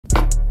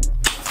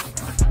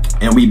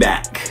And we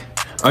back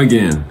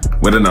again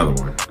with another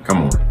one.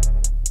 Come on.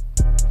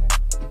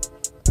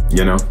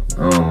 You know,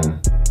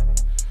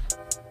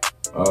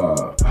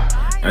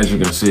 as you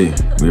can see,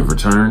 we've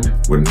returned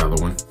with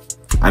another one.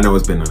 I know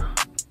it's been a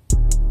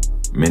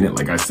minute.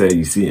 Like I said,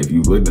 you see, if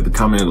you looked at the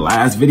comment in the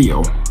last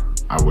video,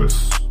 I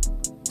was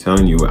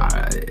telling you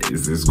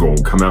is this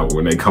gonna come out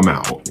when they come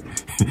out.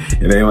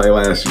 It ain't like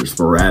last year,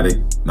 sporadic,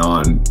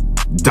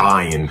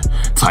 non-dying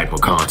type of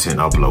content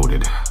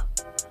uploaded,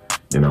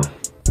 you know.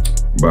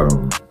 But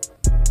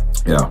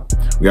yeah,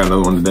 we got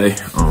another one today.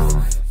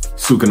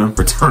 Sukuna,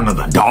 Return of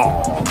the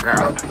Dawg.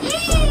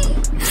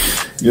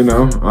 You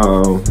know,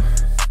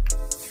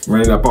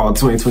 running up all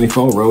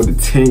 2024, road to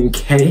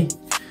 10K.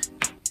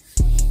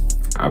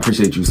 I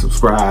appreciate you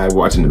subscribe,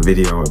 watching the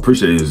video. I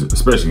appreciate you,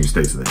 especially you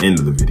stay to the end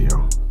of the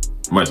video.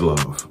 Much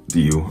love to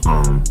you.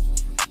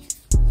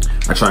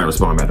 I try and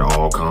respond back to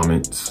all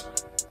comments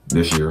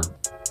this year,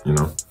 you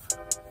know.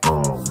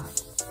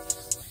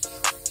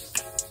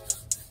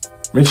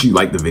 Make sure you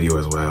like the video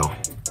as well,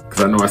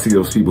 because I know I see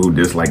those people who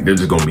dislike, they're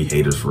just gonna be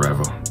haters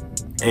forever.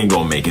 Ain't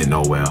gonna make it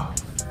nowhere.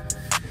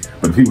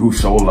 But the people who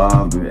show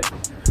love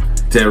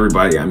to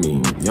everybody, I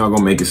mean, y'all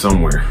gonna make it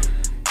somewhere.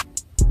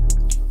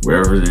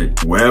 Wherever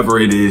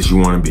it is you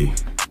wanna be.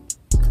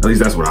 At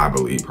least that's what I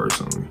believe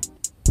personally.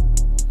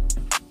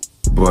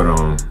 But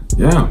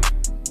yeah.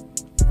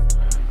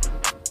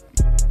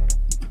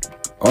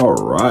 All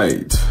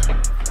right.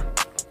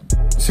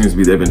 Seems to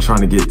be they've been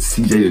trying to get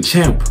CJ the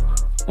Champ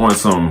on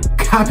some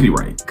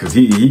copyright, because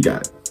he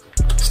got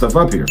stuff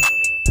up here.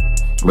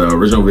 The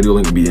original video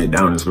link will be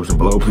down in the description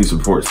below. Please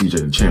support CJ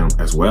the Champ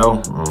as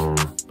well.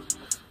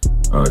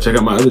 Check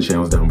out my other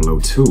channels down below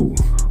too.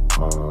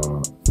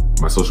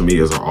 My social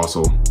medias are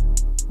also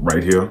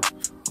right here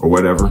or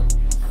whatever.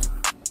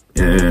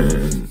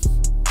 And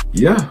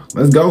yeah,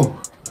 let's go.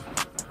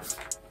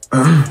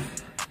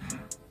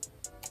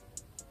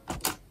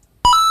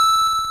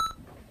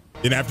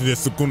 Then after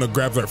this, Sukuna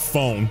grabs her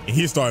phone and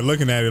he started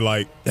looking at it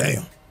like,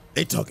 damn,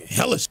 they talking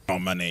hella shit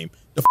on my name.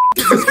 The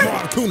is this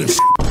Sukuna shit?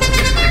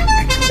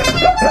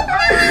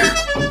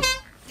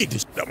 Get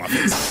this shit out my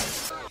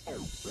face.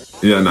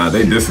 Yeah, nah,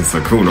 they dissing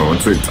Sukuna on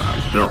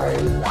TikTok.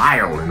 They're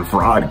wild and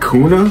fraud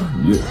Kuna?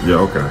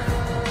 Yeah, okay.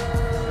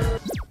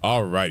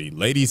 Alrighty,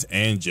 ladies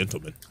and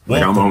gentlemen.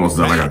 Like, I'm almost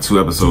done. I got 2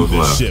 episodes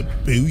left.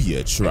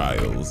 Shibuya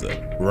Trials,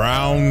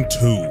 round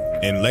 2.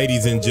 And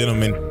ladies and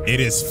gentlemen, it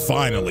is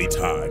finally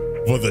time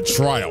for the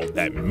trial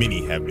that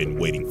many have been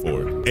waiting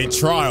for. A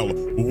trial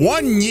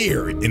 1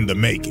 year in the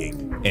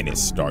making, and it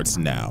starts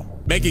now.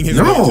 Making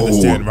his way to the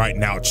stand right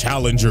now,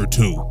 Challenger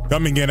 2.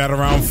 Coming in at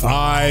around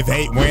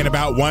 5'8", weighing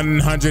about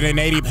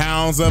 180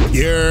 pounds of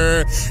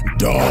pure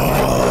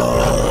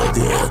dog.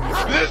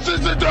 This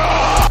is the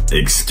dog!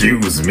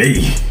 Excuse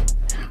me.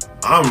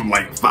 I'm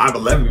like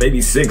 5'11",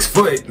 maybe 6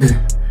 foot.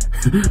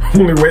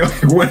 Only weigh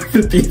like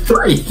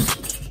 153.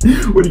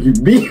 What do you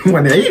mean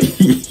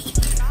 180?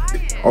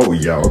 Oh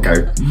yeah,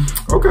 okay.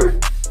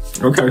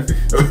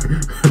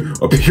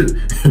 Up here,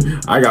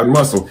 I got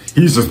muscle.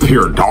 He's just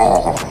pure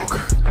dog.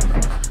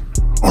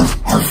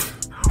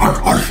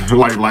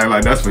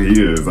 Like that's what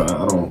he is. I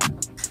don't.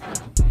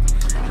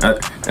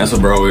 That's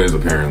what bro is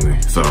apparently.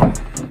 So,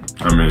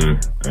 I mean,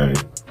 hey,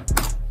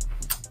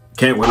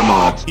 can't win them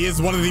all. He is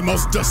one of the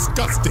most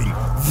disgusting,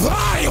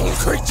 vile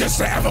creatures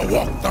to ever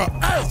walk the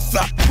earth,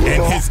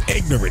 and his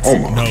ignorance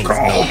knows no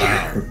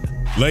bounds.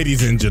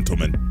 Ladies and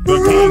gentlemen, the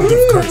king of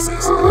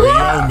curses,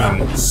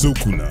 Ryomen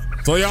Sukuna.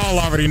 So y'all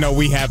already know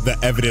we have the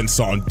evidence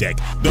on deck.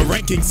 The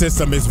ranking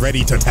system is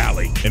ready to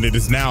tally, and it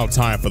is now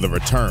time for the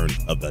return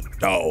of the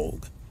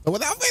dog. So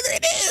without further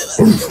ado,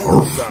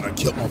 I'm gonna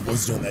kill my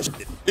voice doing that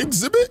shit.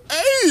 Exhibit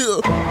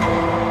A.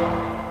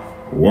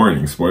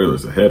 Warning,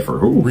 spoilers ahead for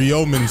who?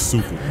 Ryomen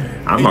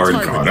Sukuna. I'm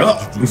already caught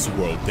up. This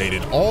world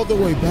dated all the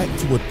way back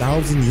to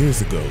 1,000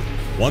 years ago.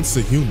 Once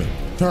a human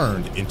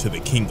turned into the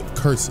king of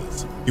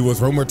curses. He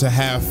was rumored to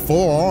have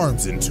 4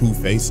 arms and 2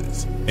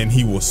 faces, and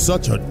he was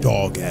such a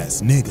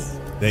dog-ass nigga.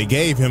 They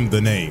gave him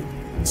the name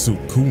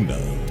Sukuna,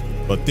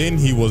 but then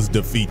he was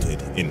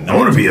defeated in I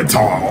want to be a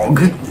dog.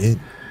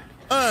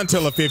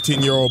 Until a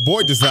 15-year-old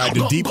boy decided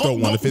to deep throw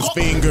one of his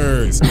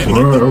fingers and get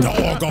the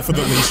dog off of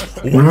the leash.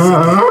 And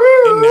now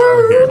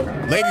we're here.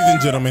 Ladies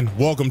and gentlemen,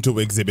 welcome to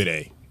Exhibit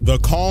A, the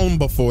calm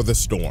before the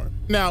storm.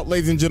 Now,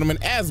 ladies and gentlemen,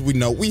 as we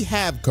know, we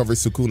have covered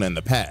Sukuna in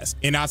the past,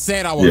 and I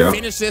said I would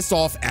finish this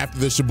off after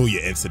the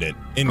Shibuya incident,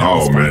 and that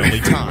was finally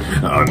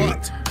time.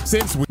 But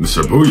since the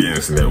Shibuya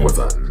incident was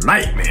a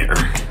nightmare.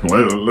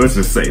 Let's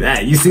just say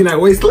that. You see that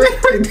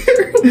wasteland right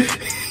there?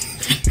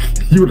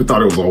 You would have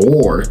thought it was a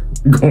war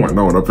going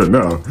on up and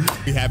down.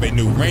 We have a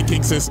new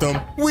ranking system.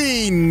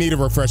 We need a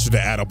refresher to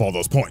add up all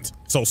those points.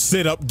 So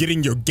sit up, get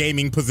in your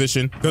gaming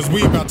position, because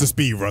we about to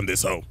speed run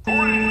this hoe.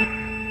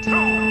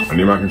 I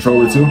need my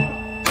controller too.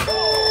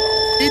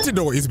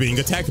 Itadori is being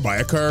attacked by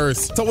a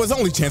curse, so his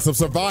only chance of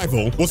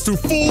survival was to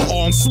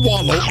full-on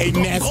swallow a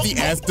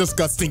nasty-ass,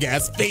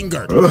 disgusting-ass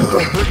finger,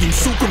 bringing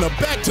Sukuna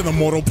back to the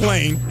mortal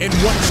plane and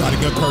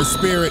one-shotting a cursed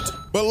spirit.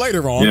 But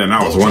later on, yeah,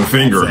 now it's one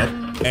finger.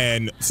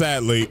 And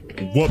sadly,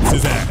 whoops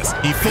his ass.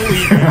 He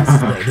fully advances,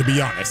 bro, to be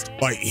honest.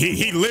 Like,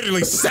 he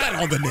literally sat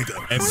on the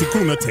nigga, and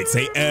Sukuna takes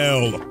a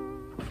L.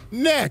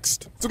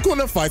 Next,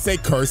 Sukuna fights a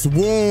cursed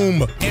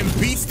womb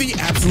and beats the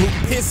absolute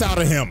piss out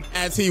of him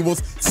as he was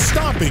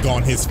stomping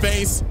on his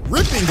face,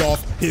 ripping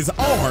off his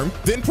arm,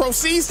 then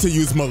proceeds to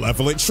use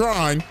Malevolent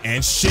Shrine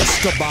and shish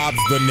kebabs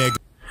the nigga.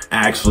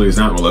 Actually, it's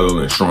not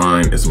Malevolent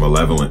Shrine, it's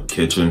Malevolent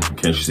Kitchen.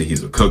 Can't you see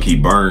he's a cook? He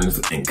burns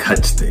and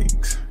cuts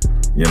things.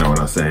 You know what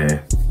I'm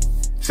saying?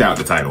 Shout out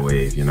to Tidal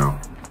Wave, you know.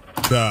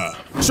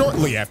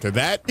 Shortly after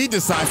that, he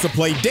decides to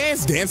play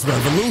Dance Dance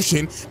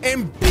Revolution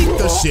and beat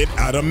the shit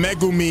out of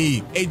Megumi.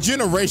 A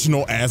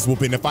generational ass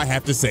whooping, if I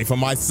have to say for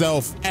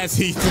myself, as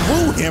he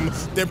threw him,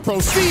 then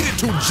proceeded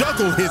to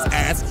juggle his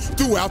ass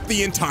throughout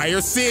the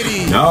entire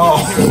city. No.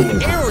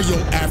 Aerial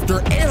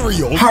after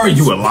aerial. How are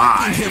you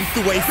alive? Him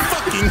through a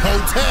fucking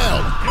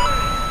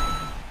hotel.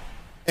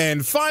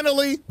 And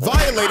finally,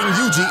 violating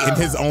Yuji in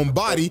his own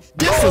body,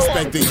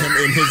 disrespecting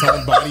him in his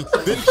own body,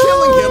 then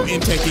killing him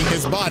and taking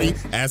his body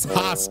as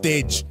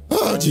hostage.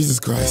 Oh, Jesus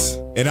Christ.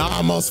 And I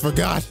almost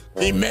forgot.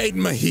 He made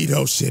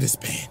Mahito shit his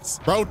pants.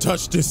 Bro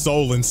touched his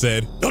soul and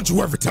said, "Don't you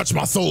ever touch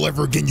my soul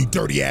ever again, you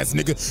dirty ass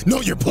nigga.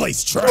 Know your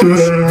place, trash." Then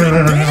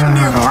damn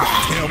near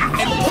fucked him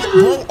and put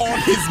bro on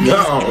his knees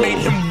and made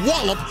him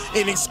wallop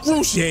in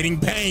excruciating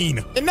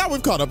pain. And now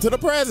we've caught up to the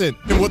present.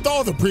 And with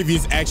all the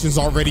previous actions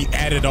already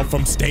added up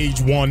from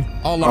stage 1,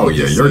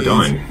 you're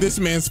done. This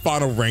man's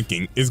final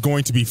ranking is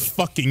going to be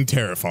fucking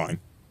terrifying.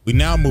 We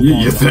now move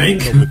on to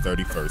October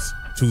 31st,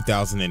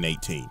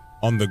 2018.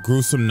 On the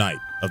gruesome night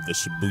of the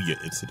Shibuya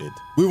incident,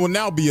 we will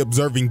now be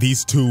observing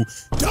these two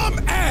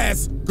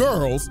dumb-ass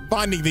girls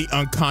finding the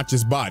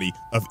unconscious body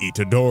of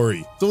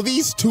Itadori. So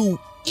these two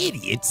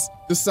idiots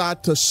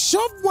decide to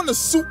shove one of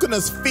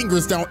Sukuna's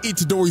fingers down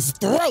Itadori's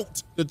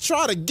throat to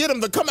try to get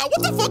him to come out.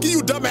 What the fuck are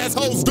you dumbass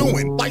hoes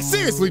doing? Like,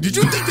 seriously, did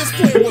you think this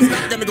plan was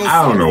not gonna go?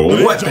 I don't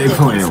know what they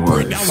plan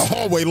was. Down the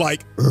hallway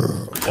like,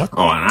 what?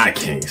 Oh, and I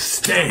can't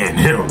stand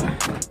him.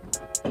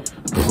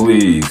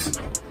 Please.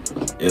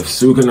 If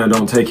Sukuna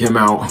don't take him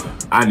out,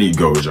 I need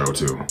Gojo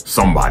too.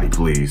 Somebody,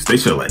 please. They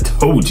should let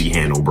Toji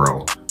handle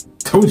bro.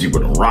 Toji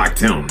would have rocked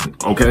him.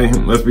 Okay,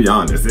 let's be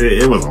honest.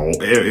 It was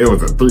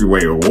a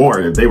three-way war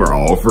if they were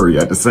all free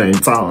at the same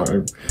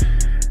time.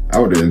 I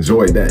would have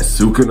enjoyed that.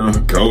 Sukuna,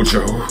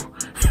 Gojo,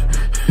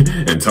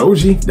 and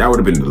Toji. That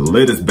would have been the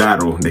littest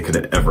battle they could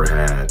have ever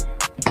had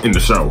in the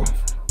show,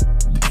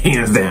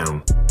 hands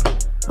down.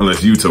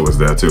 Unless Yuta was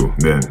there too,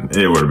 then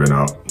it would have been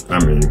up.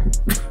 I mean.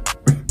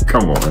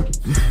 Come on.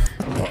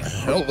 What the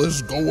hell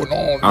is going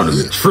on? I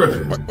was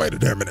tripping. Wait a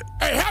damn minute.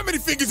 Hey, how many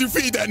fingers you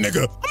feed that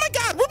nigga? Oh my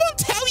God, we won't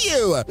tell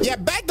you. Yeah,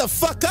 back the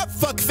fuck up,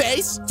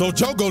 fuckface. So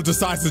Jogo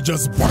decides to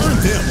just burn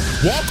them,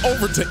 walk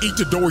over to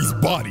Itadori's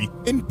body,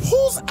 and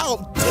pulls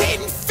out 10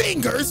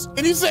 fingers,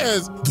 and he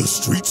says, "The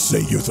streets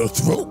say you're the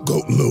throat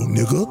goat, little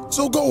nigga.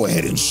 So go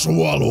ahead and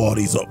swallow all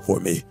these up for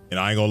me." And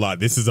I ain't gonna lie,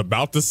 this is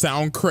about to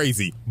sound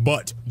crazy,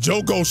 but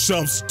Jogo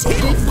shoves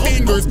 10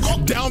 fingers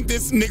down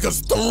this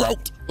nigga's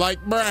throat.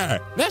 Like,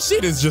 bruh, that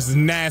shit is just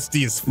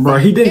nasty as fuck. Bro,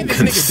 he didn't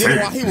consent. This nigga did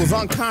it while he was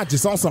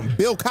unconscious on some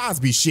Bill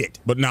Cosby shit.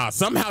 But nah,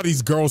 somehow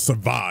these girls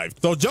survived.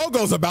 So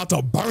Jogo's about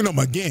to burn them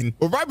again.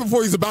 But right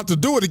before he's about to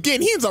do it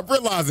again, he ends up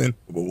realizing,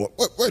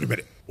 wait a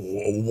minute.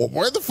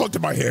 Where the fuck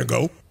did my hair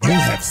go? You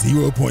have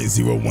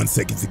 0.01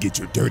 seconds to get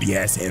your dirty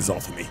ass hands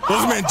off of me.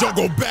 Those man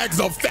Jogo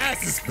bags up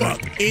fast as fuck.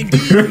 Indeed,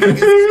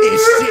 niggas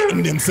is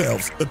shitting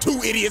themselves. The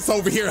two idiots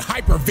over here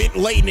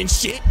hyperventilating and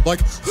shit. Like,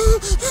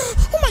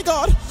 oh my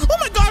God,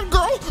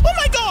 girl, oh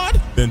my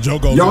God. Then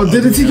Jogo, y'all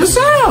did it to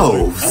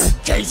yourselves.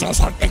 Oh, Jesus,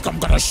 I think I'm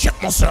gonna shit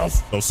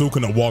myself. So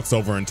Sukuna walks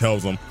over and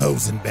tells him,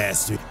 "Hosen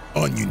bastard,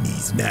 on your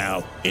knees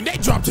now." And they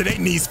drop to their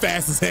knees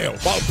fast as hell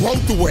while bro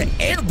threw an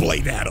air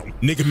blade at him.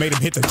 Nigga made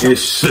him hit the It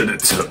should have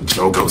took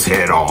Jogo's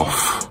head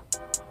off.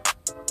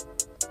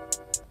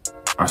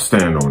 I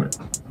stand on it.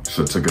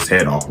 Should have took his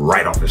head off,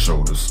 right off his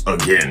shoulders.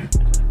 Again.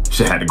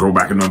 Should had to grow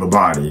back another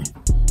body.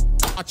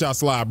 Watch y'all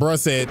slide, bro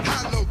said.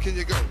 How low can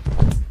you go?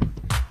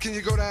 Can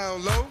you go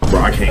down low?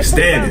 Bro, I can't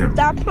stand him.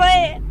 Stop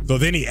playing. So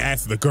then he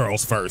asked the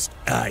girls first,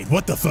 "Alright,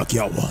 what the fuck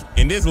y'all want?"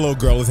 And this little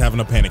girl is having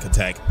a panic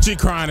attack. She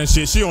crying and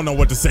shit. She don't know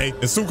what to say.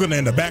 And Sukuna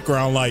in the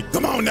background like,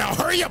 "Come on now,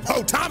 hurry up,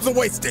 ho, time's a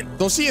wasted."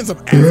 So she ends up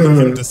asking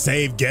him to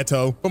save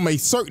Geto from a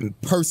certain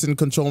person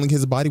controlling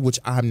his body, which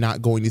I'm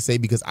not going to say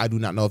because I do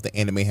not know if the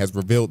anime has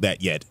revealed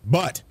that yet.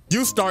 But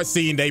you start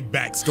seeing their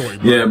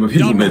backstory. Bro. Yeah, but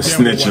people been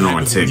snitching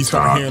on TikTok. You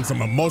start hearing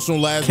some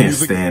emotional ass Can't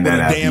music stand with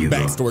that a damn either.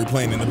 backstory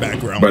playing in the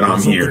background. But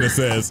I'm here. Sukuna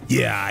says,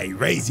 "Yeah, I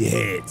raise your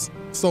heads."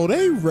 So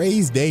they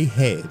raised their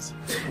heads.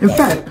 In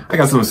fact, I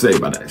got something to say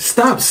about that.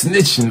 Stop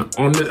snitching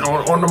on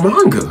the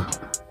manga.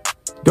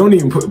 Don't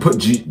even put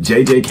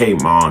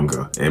JJK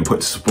manga and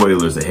put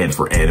spoilers ahead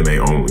for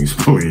anime onlys,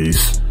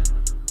 please.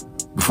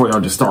 Before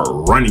y'all just start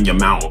running your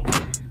mouth.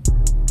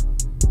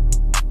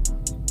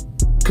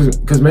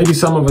 Cause maybe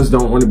some of us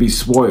don't want to be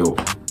spoiled.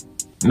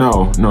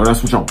 No,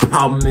 that's what your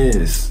problem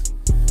is.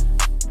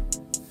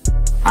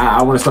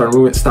 I want to start a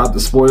movement, stop the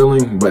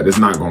spoiling, but it's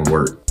not gonna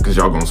work because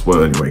y'all gonna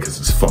spoil anyway because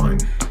it's fun.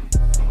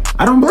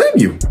 I don't blame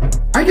you.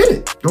 I get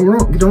it.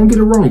 Don't get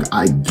it wrong.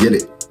 I get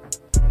it.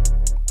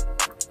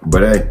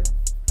 But hey,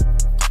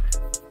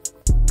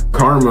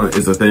 karma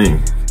is a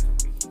thing.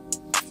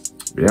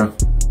 Yeah.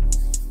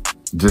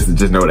 Just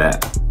know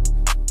that.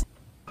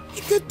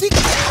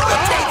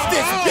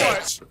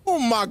 Oh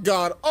my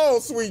God. Oh,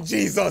 sweet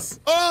Jesus.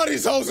 Oh,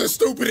 these hoes are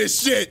stupid as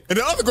shit. And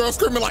the other girl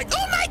screaming like,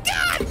 oh my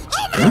God.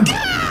 Oh my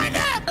God.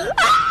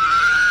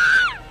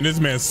 And this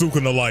man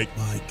Sukuna like,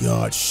 my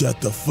God,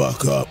 shut the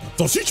fuck up.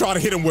 So she tried to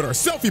hit him with her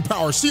selfie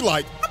power. She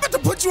like, I'm about to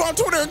put you on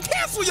Twitter and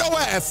cancel your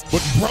ass.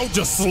 But bro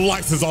just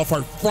slices off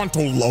her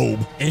frontal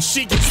lobe and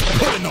she gets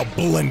put in a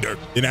blender.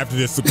 And after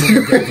this,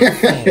 Sukuna goes to the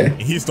phone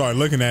and he started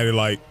looking at it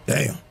like,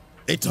 damn,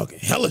 they talking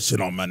hella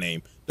shit on my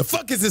name. The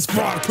fuck is this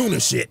fraud Kuna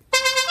shit?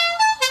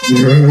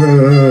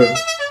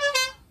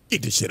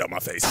 Get this shit out my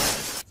face.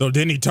 So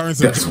then he turns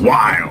to That's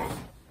wild.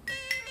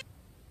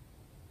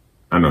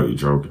 I know you're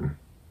joking.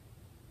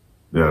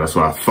 Yeah, that's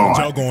what I thought.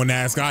 Jogo and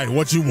ask, all right,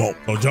 what you want?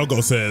 So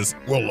Jogo says,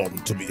 well,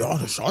 to be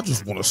honest, I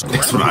just want to scrap.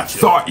 That's what I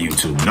thought,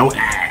 YouTube. No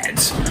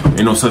ads.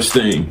 Ain't no such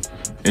thing.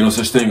 Ain't no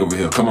such thing over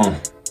here. Come on.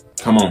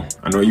 Come on.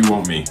 I know you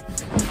want me.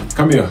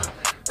 Come here.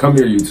 Come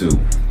here, YouTube.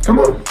 Come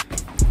on.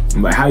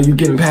 I'm like, how you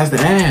getting past the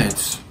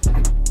ads?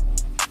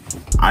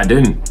 I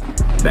didn't.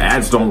 The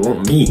ads don't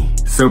want me.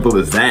 Simple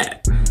as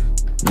that.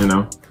 You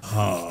know?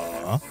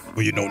 Well,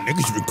 you know,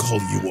 niggas been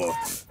calling you a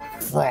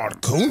fraud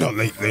Kuna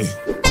lately.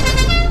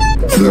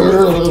 Well,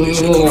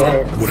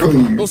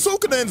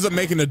 Sukuna ends up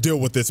making a deal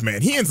with this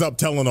man. He ends up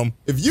telling him,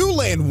 if you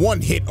land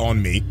one hit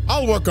on me,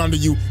 I'll work under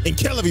you and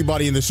kill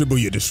everybody in the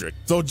Shibuya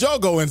district. So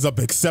Jogo ends up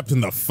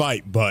accepting the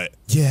fight, but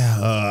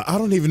yeah, I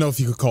don't even know if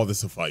you could call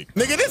this a fight.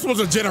 Nigga, this was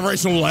a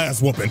generational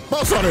ass whooping.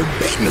 Bro started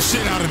beating the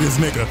shit out of this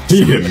nigga.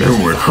 He hit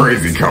him with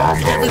crazy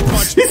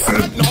combos.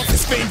 Cutting off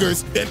his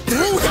fingers, then threw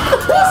him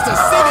across the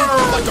city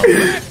like a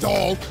rag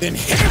doll, then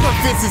hammer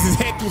fists his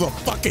head through the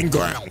fucking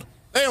ground.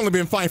 They only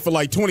been fighting for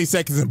like 20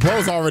 seconds and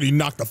bro's already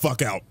knocked the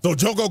fuck out. So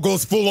Jogo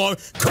goes full on,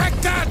 crack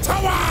that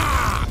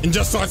tower! And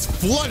just starts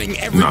flooding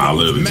everything. Nah,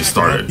 literally just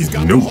started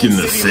nuking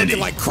the city. Looking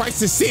like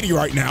Crisis City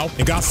right now.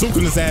 And got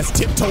Sukuna's ass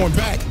tiptoeing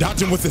back,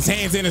 dodging with his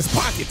hands in his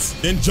pockets.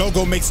 Then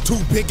Jogo makes two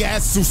big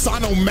ass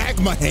Susano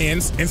magma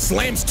hands and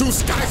slams two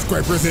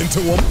skyscrapers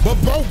into him.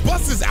 But bro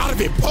busts out of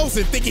it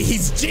posing thinking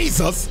he's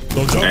Jesus.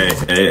 So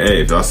Jogo,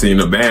 hey, y'all seen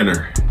the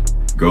banner?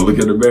 Go look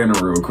at the banner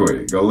real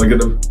quick. Go look at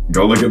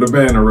the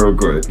banner real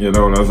quick. You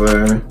know what I'm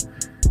saying?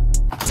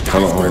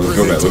 Hold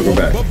on, let's go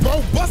back. But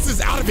bro busts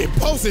out of it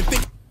posing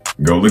thinking.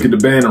 Go look at the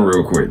banner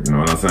real quick. You know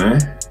what I'm saying?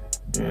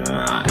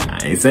 Yeah, I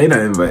ain't say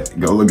nothing, but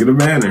go look at the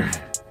banner.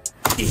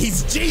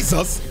 He's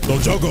Jesus. So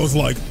Jogo's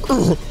like,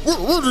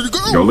 where did he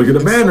go? Go look at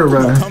the banner,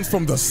 bro. Comes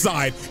from the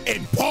side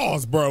and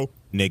pause, bro.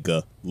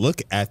 Nigga,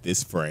 look at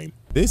this frame.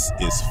 This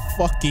is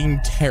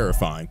fucking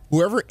terrifying.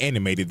 Whoever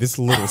animated this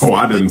little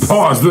I didn't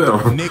pause there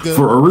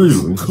for a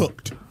reason.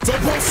 Cooked. So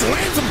bro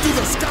slams him through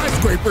the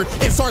skyscraper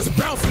and starts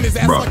bouncing his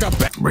ass like a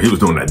bat. Bro, he was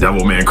doing that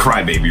devil man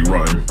crybaby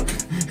run.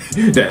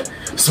 That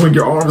swing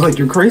your arms like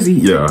you're crazy.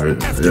 Yeah.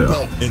 And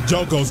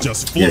Jogo's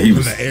just floating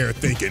in the air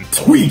thinking,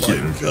 tweaking.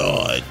 Oh my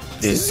God,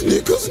 this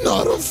nigga's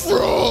not a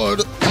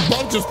fraud.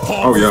 Bo just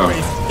paused his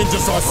face and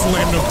just started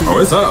slamming him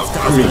through it's up.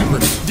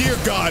 Dear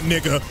God,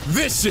 nigga,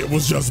 this shit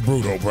was just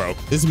brutal, bro.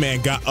 This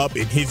man got up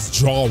and his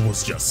jaw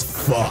was just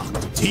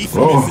fucked. Teeth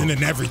missing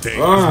and everything.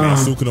 This man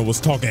Sukuna was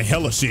talking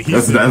hella shit.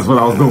 That's what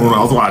I was doing when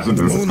I was watching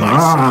this. Moonlight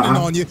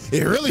shining on you.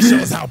 It really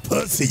shows how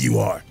pussy you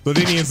are. So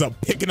then he ends up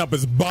picking up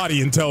his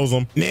body and tells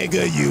him,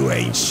 nigga, you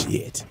ain't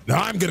shit.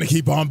 Now I'm gonna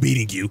keep on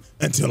beating you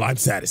until I'm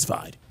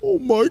satisfied. Oh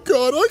my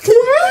God, I can't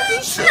believe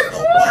this shit.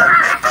 Oh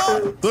my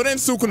God. So then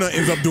Sukuna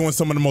ends up doing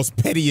some of the most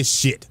pettiest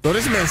shit. So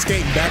this man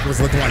skating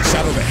backwards looking like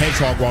Shadow the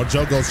Hedgehog while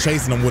Jogo's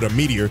chasing him with a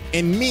meteor.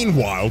 And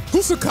meanwhile,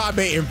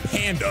 Kusakabe and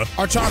Panda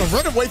are trying to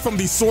run away from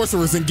these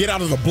sorcerers and get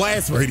out of the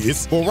blast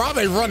radius. But while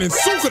they running,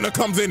 Sukuna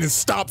comes in and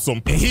stops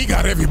them. And he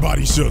got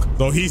everybody shook.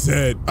 So he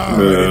said,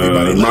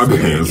 everybody, my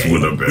hands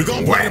would have been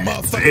wet.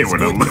 It would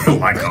have looked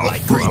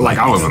like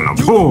I was in a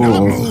pool.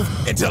 Don't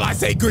move until I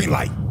say green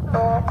light.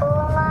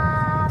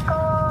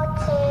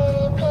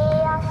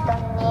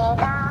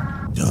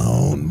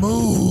 Don't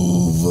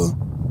move.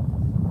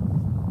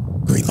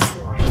 Green light.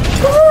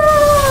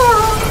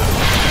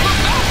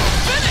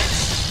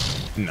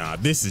 Nah,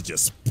 this is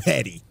just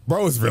petty.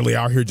 Bro is really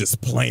out here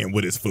just playing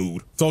with his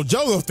food. So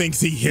Jogo thinks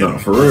he hit him.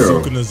 For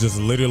real. Sukuna's just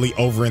literally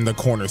over in the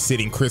corner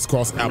sitting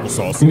crisscross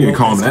applesauce. You need to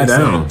calm that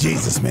down.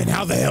 Jesus, man,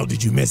 how the hell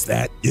did you miss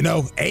that? You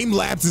know, aim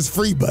labs is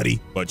free, buddy.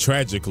 But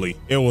tragically,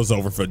 it was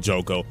over for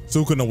Jogo.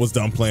 Sukuna was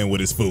done playing with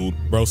his food.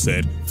 Bro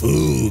said,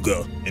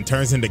 Fuga, and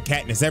turns into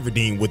Katniss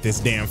Everdeen with this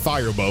damn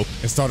firebow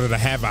and started to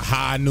have a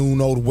high noon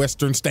old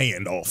Western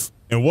standoff.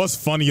 And what's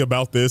funny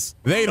about this,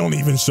 they don't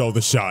even show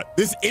the shot.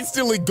 This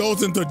instantly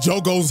goes into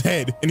Jogo's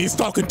head and he's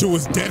talking to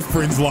his dead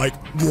friends like,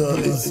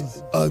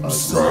 guys, I'm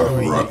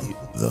sorry.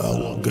 The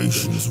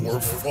allegations were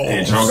false.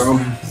 Hey, Choco,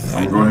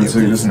 I'm going to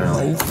tell you this now.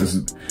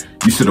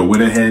 You should have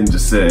went ahead and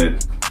just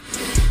said,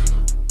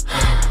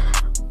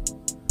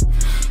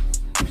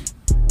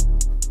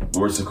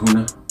 Lord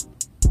Sukuna,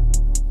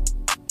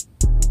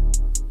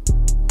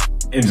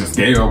 and just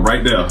gave up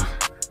right there.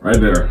 Right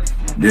there.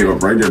 Gave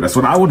up right there. That's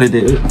what I would have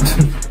did.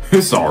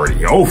 It's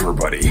already over,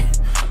 buddy.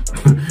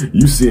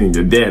 You seeing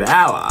your dead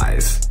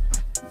allies.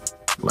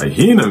 Like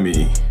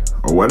Hinami,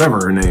 or whatever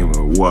her name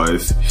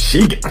was,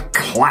 she got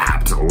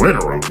clapped,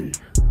 literally.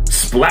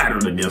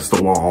 Splattered against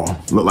the wall.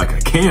 Looked like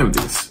a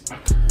canvas.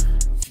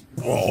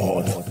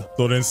 Oh.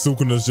 So then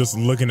Sukuna's just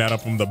looking at him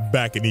from the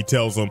back and he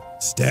tells him,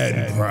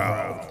 stand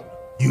proud.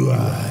 You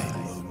alright,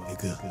 little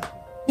nigga.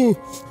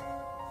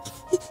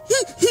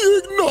 He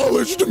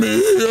acknowledged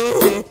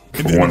me.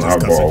 And then One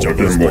eyeball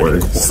looking boy.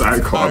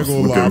 Cyclops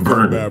looking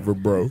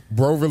burning.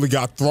 Bro really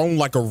got thrown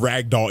like a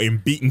ragdoll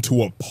and beaten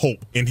to a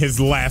pulp in his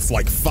last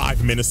like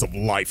 5 minutes of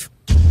life.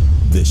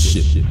 This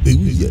shit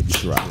booyah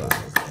trial.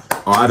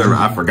 Oh,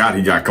 I forgot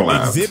he got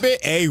collapsed. Exhibit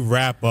A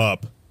wrap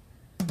up.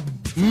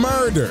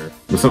 Murder.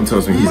 But something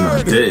tells me he's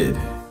not dead.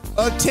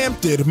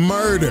 Attempted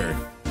murder.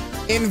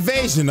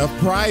 Invasion of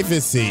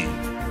privacy.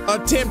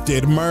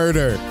 Attempted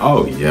murder.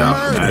 Oh yeah,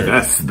 murder.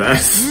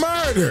 That's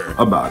murder.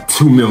 About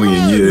 2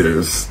 million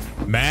years.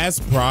 Mass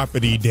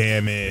property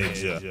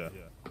damage.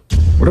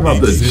 What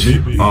about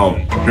the oh,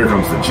 here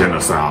comes the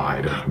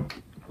genocide.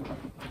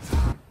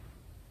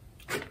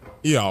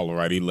 Yeah,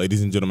 alrighty,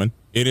 ladies and gentlemen.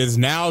 It is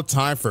now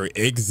time for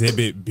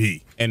Exhibit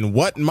B. And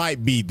what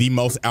might be the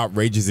most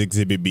outrageous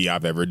Exhibit B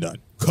I've ever done.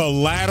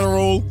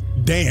 Collateral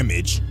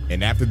damage.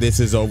 And after this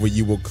is over,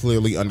 you will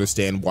clearly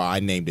understand why I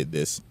named it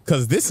this.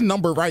 Because this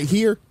number right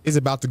here is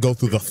about to go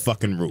through the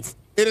fucking roof.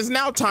 It is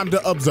now time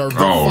to observe the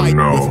fight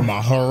with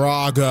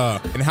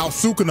Maharaga and how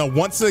Sukuna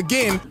once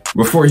again.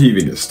 Before he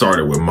even gets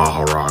started with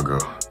Maharaga,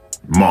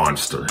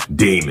 monster,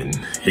 demon,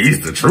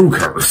 he's the true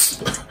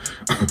curse.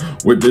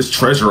 With this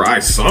treasure I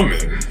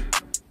summon.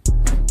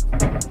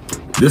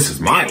 This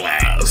is my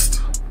last.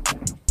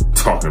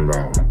 Talking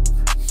about,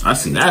 I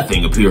see that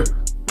thing appear.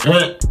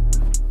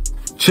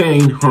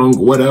 Chain, hung,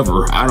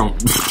 whatever. I don't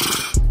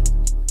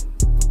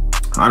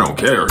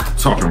care.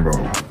 Talking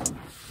about.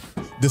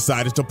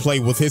 Decided to play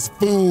with his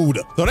food.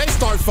 So they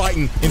start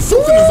fighting and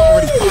Sukuna's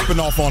already popping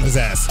off on his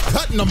ass,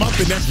 cutting him up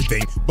and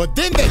everything, but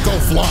then they go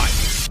flying.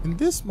 And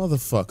this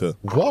motherfucker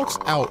walks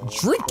out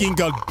drinking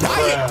a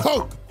Diet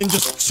Coke and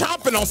just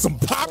chomping on some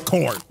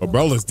popcorn. But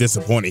bro is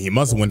disappointed. He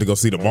must have went to go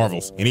see the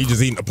Marvels and he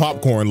just eating the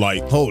popcorn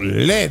like,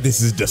 holy,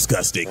 this is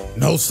disgusting.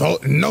 No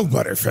salt and no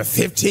butter for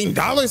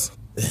 $15?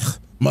 Ugh,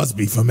 must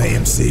be from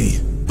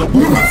AMC. The boy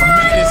is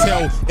mad as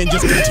hell and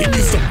just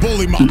continues to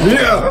bully my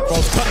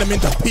Bro's cutting him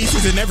into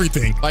pieces and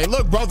everything. Like,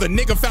 look, bro, the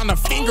nigga found a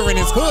finger in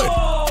his hood.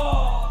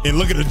 And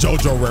look at the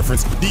JoJo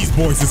reference. These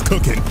boys is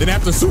cooking. Then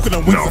after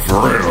Sukuna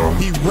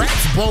wins he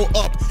wraps bro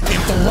up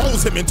and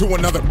throws him into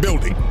another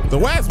building.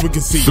 So as we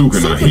can see,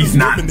 Sukuna he's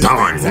not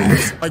dying.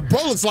 Like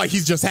bro looks like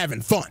he's just having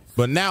fun.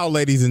 But now,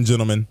 ladies and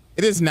gentlemen,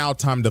 it is now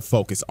time to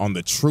focus on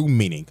the true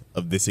meaning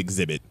of this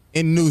exhibit.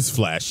 In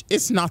newsflash,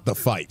 it's not the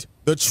fight.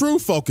 The true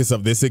focus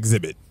of this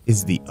exhibit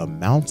is the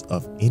amount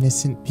of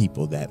innocent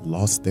people that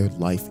lost their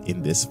life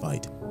in this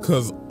fight.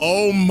 Cause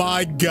oh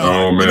my god,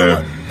 oh man, you know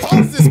what?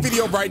 Pause this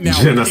video right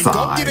now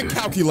genocide. And go get a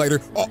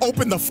calculator or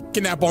open the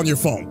fucking app on your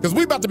phone. Cause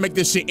we about to make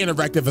this shit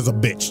interactive as a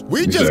bitch.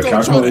 We just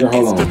gonna try to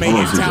estimate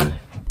and tally.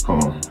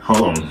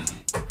 Hold on.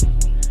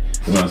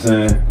 You know what I'm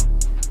saying?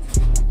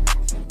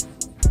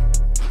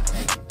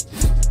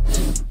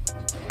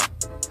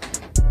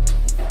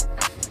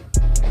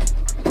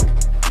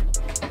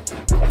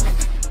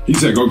 He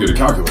said go get a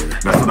calculator.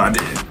 That's what I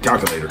did.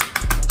 Calculator.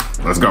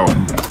 Let's go.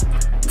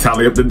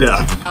 Tally up the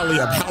death. Tally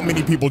up how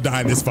many people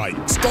die in this fight.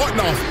 Starting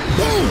off,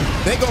 boom,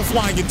 they go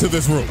flying into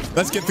this room.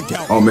 Let's get the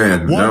count. Oh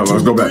man, 1, 2,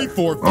 let's go back. 3,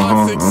 4,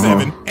 5, 6,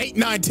 7, 8,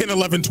 9, 10,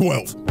 11,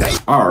 12.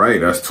 All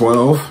right, that's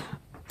 12.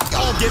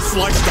 All get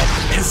sliced up,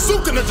 and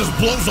Sukuna just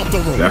blows up the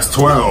room. That's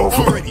 12.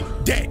 Already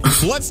dead.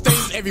 Blood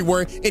stains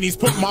everywhere, and he's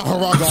putting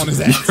Maharaga on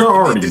his ass. You're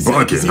already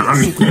bugging.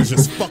 Sukuna's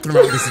just fucking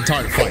around this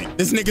entire fight.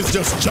 This nigga's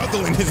just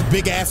juggling his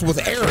big ass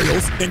with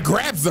aerials, then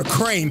grabs the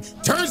crane,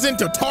 turns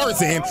into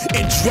Tarzan,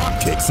 and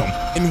drop kicks him.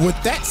 And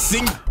with that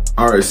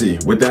all right, see,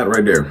 with that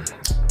right there,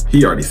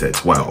 he already said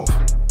 12.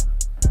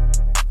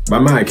 By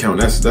my account,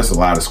 that's a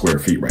lot of square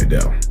feet right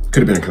there.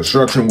 Could have been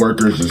construction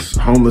workers, just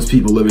homeless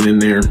people living in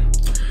there.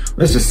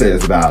 Let's just say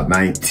it's about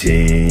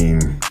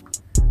 19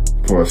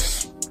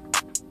 plus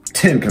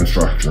 10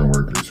 construction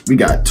workers. We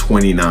got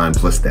 29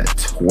 plus that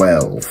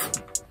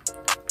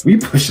 12. We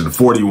pushing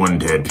 41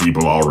 dead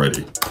people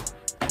already.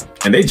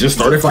 And they just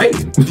started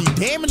fighting. The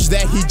damage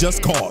that he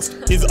just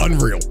caused is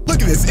unreal.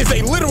 Look at this. It's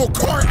a literal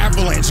car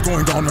avalanche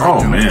going on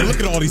right now. Man. And look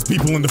at all these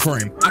people in the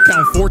frame. I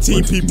count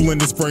 14 people in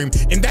this frame,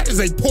 and that is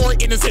a poor,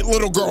 innocent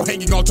little girl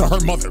hanging on to her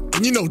mother.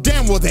 And you know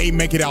damn well they ain't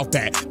make it out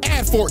that.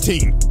 Add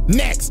 14.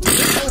 Next.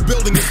 This whole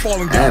building is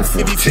falling down,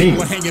 and these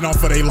people are hanging on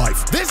for their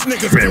life. This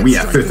nigga's man, we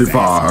at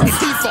 55. And he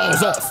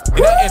falls off.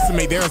 And I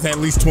estimate there's at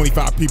least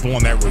 25 people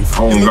on that roof.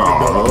 Oh,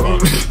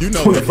 God. You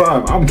know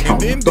 25. I'm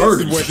counting and then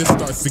 30. this is where this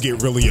starts to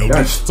get really OP.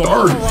 That's So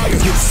 30.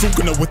 Maharaga gets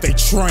Sukuna with a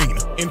train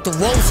and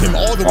throws him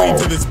all the way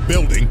to this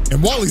building.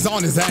 And while he's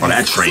on his ass,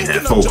 that train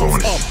had Sukuna folk on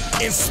jumps it.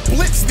 up and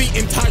splits the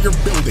entire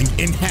building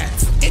in half.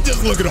 And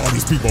just look at all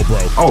these people, bro.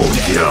 Oh,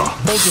 yeah.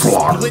 Bro just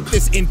Slaughtered. split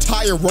this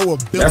entire row of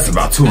buildings. That's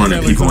about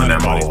 200 people in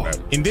that mall.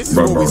 And this is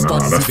Bro, where we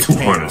start to that's see the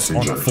 200, chaos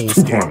on a full CJ.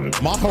 scale. 200.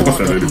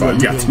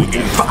 Maharaga Yeah,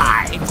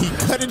 285. and he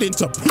cut it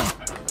into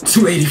pieces.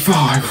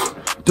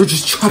 285. They're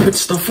just chopping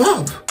stuff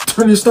up,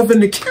 turning stuff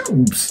into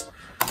cubes.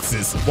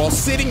 While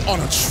sitting on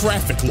a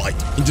traffic light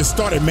and just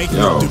started making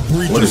Yo,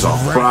 debris. what is our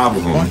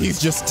problem? While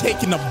he's just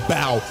taking a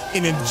bow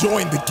and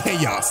enjoying the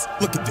chaos.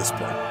 Look at this,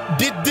 bro.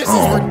 This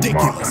Oh, is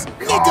ridiculous. my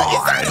Nigga,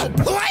 is that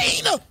a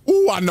plane?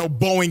 Ooh, I know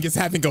Boeing is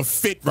having a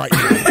fit right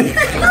now.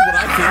 That's what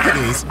I think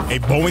it is. A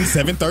Boeing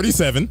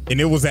 737,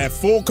 and it was at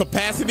full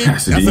capacity.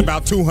 That's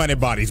about 200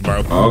 bodies, bro.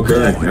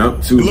 Okay,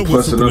 yep. Two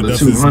plus another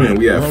 200.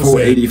 We at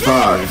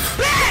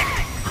 485.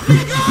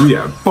 We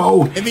at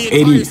And the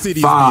entire city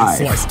is being 485.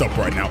 sliced up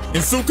right now. And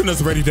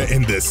Sukuna's ready to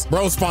end this.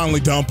 Bro's finally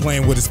done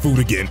playing with his food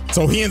again.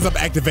 So he ends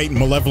up activating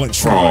Malevolent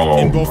Shrine. Oh,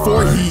 and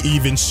before my. he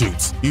even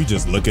shoots, you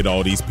just look at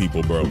all these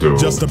people, bro. Dude,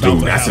 just about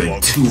to that's have a a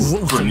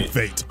gruesome 200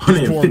 fate.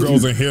 These poor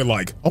girls in here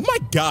like, oh my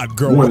God,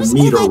 girl, 1 what is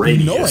all meter that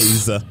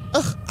radius. noise?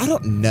 I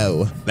don't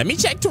know. Let me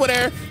check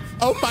Twitter.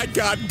 Oh my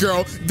God,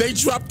 girl, they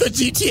dropped the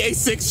GTA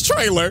 6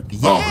 trailer.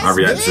 Oh, I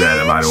reacted to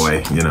that, by the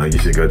way. You know, you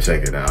should go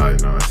check it out.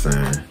 You know what I'm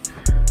saying?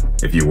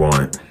 If you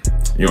want.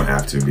 You don't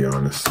have to, be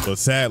honest. But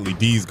sadly,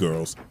 these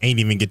girls ain't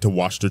even get to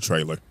watch the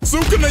trailer.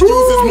 Sukuna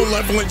uses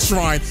Malevolent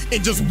Shrine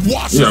and just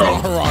washes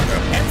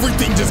Maharaga.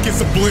 Everything just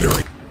gets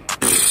obliterated.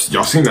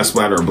 Y'all seen that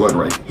splatter of blood,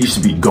 right? He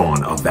should be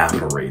gone,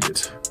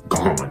 evaporated.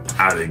 Gone,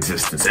 out of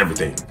existence,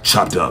 everything.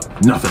 Chopped up,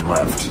 nothing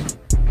left.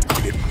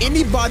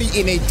 Anybody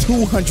in a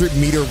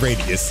 200-meter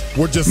radius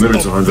were just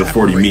Limit to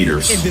 140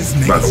 meters, and this by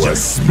the nigga's way.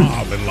 just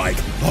smiling like,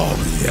 oh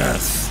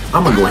yes.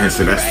 I'm gonna go ahead and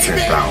say that's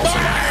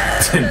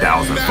 10,000.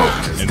 10,000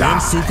 folks just And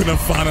died. then Sukuna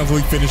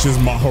finally finishes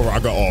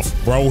Maharaga off.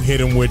 Bro hit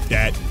him with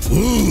that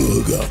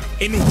Dawg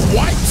and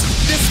wiped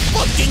this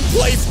fucking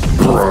place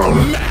off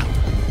the map.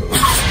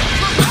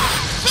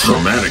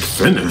 Dramatic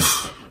finish.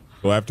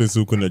 So after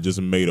Sukuna just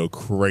made a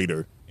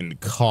crater and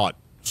caught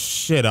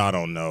shit, I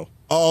don't know.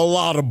 A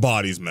lot of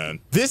bodies, man.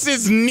 This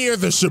is near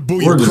the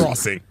Shibuya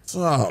crossing.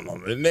 So I don't know,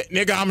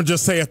 nigga. I'ma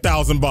just say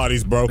 1,000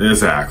 bodies, bro.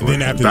 Exactly.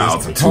 And then after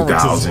 1,000, this,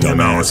 2,000, you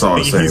know, it's all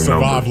the same he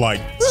survived number.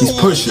 like He's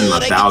pushing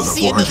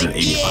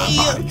 1,485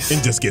 bodies.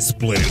 and just get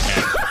split in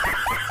half.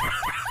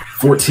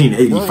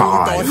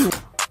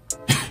 1485.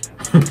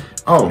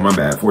 Oh, my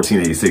bad.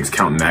 1486,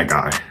 counting that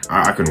guy.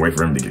 I couldn't wait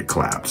for him to get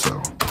clapped,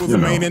 so. Was the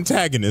main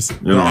antagonist.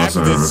 You know what I'm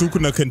After this, saying?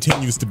 Sukuna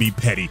continues to be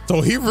petty.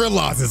 So he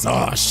realizes,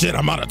 oh shit,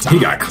 I'm out of time. He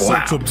got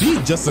clapped. So to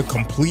be just a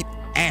complete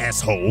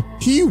asshole,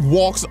 he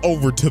walks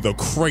over to the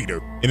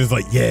crater and is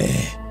like, yeah,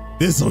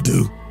 this'll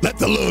do. Let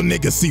the little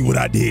nigga see what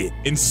I did.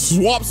 And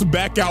swaps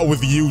back out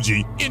with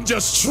Yuji and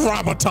just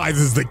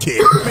traumatizes the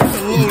kid.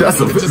 That's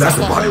a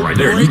body right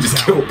there. You just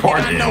killed part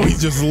of I know him.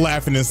 he's just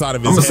laughing inside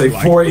of his I'm gonna head say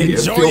like,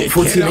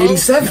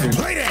 1487.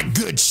 Play that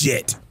good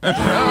shit.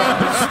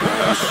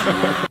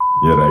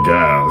 Yeah, that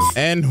gas.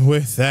 And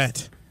with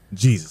that,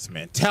 Jesus,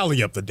 man,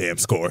 tally up the damn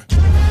score.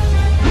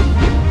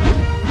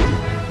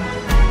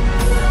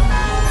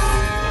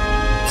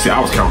 See, I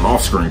was counting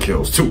off-screen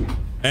kills too.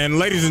 And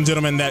ladies and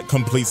gentlemen, that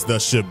completes the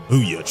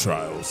Shibuya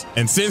trials.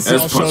 And since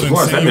That's y'all showed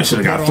plus. That insane man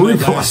should've got support on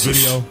 3 that last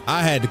pluses. video,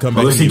 I had to come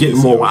back. Unless he and give getting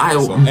this more video.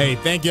 wild. So, hey,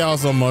 thank y'all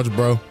so much,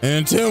 bro. And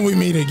until we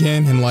meet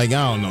again in like,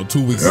 I don't know,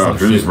 2 weeks. Yeah, or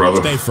some peace, shit,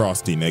 brother. Stay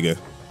frosty, nigga.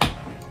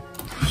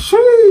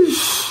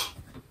 Sheesh.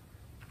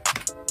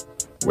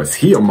 Was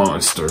he a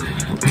monster?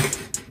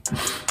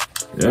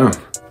 Yeah.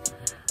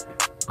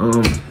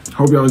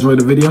 Hope y'all enjoyed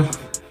the video.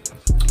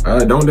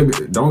 Don't go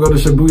to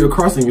Shibuya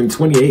Crossing in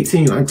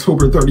 2018,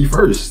 October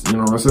 31st. You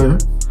know what I'm saying?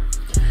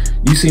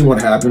 You seen what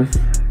happened.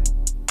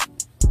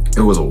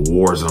 It was a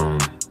war zone.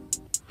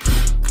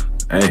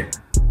 Hey,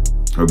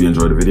 hope you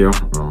enjoyed the video.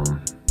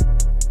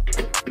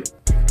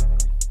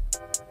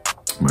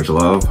 Much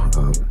love.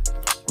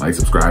 Like,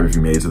 subscribe if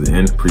you made it to the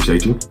end.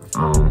 Appreciate you.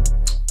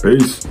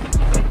 Peace.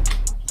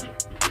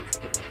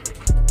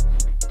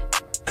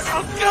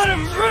 I'll cut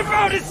him! Rip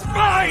out his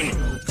spine!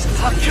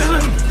 I'll kill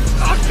him!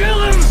 I'll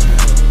kill him!